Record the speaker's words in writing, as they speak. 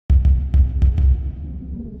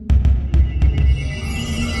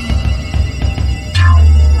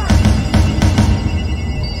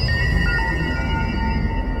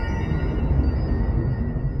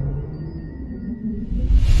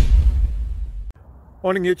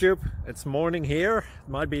Morning YouTube, it's morning here. It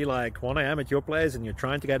might be like 1 a.m. at your place and you're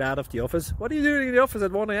trying to get out of the office. What are you doing in the office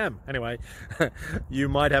at 1 a.m? Anyway, you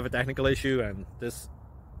might have a technical issue and this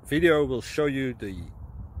video will show you the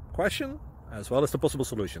question as well as the possible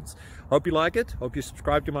solutions. Hope you like it, hope you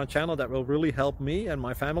subscribe to my channel. That will really help me and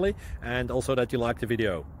my family, and also that you like the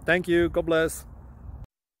video. Thank you, God bless.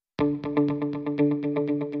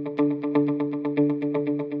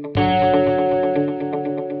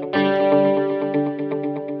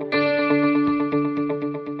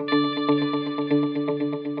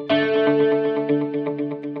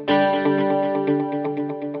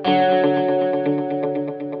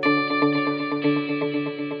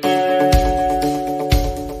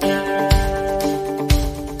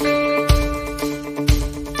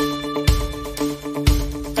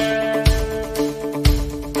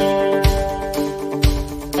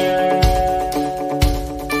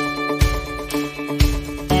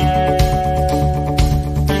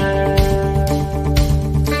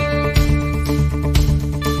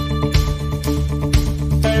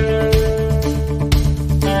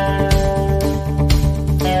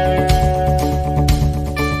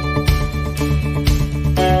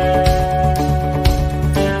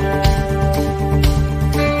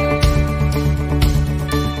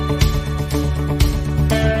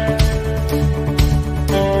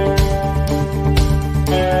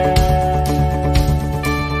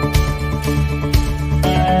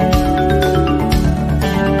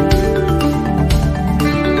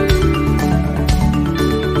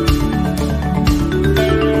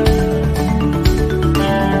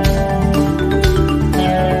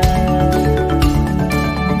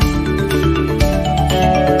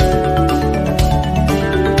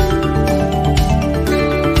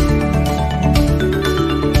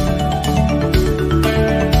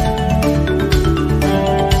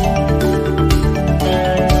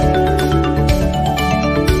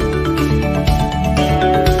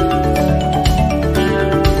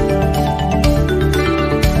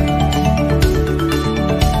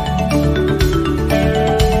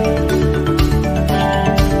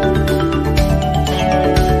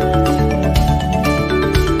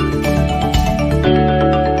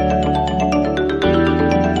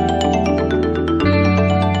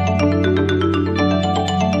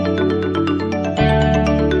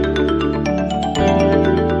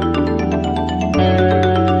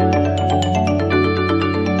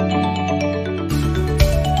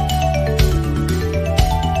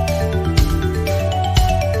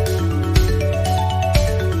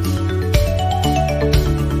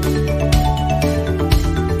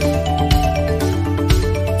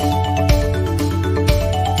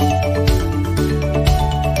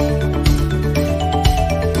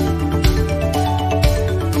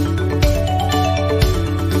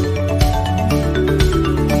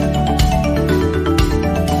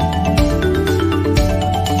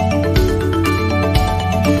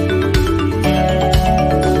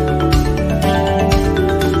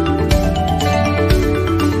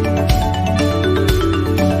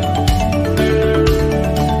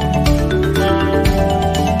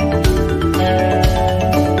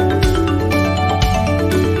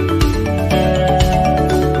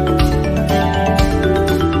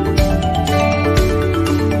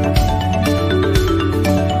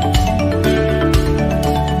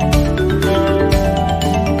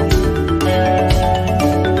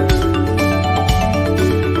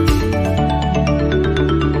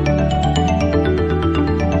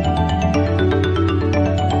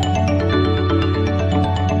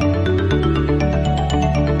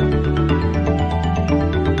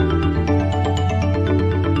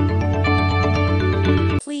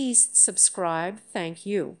 Please subscribe. Thank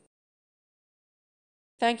you.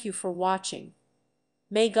 Thank you for watching.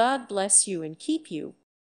 May God bless you and keep you.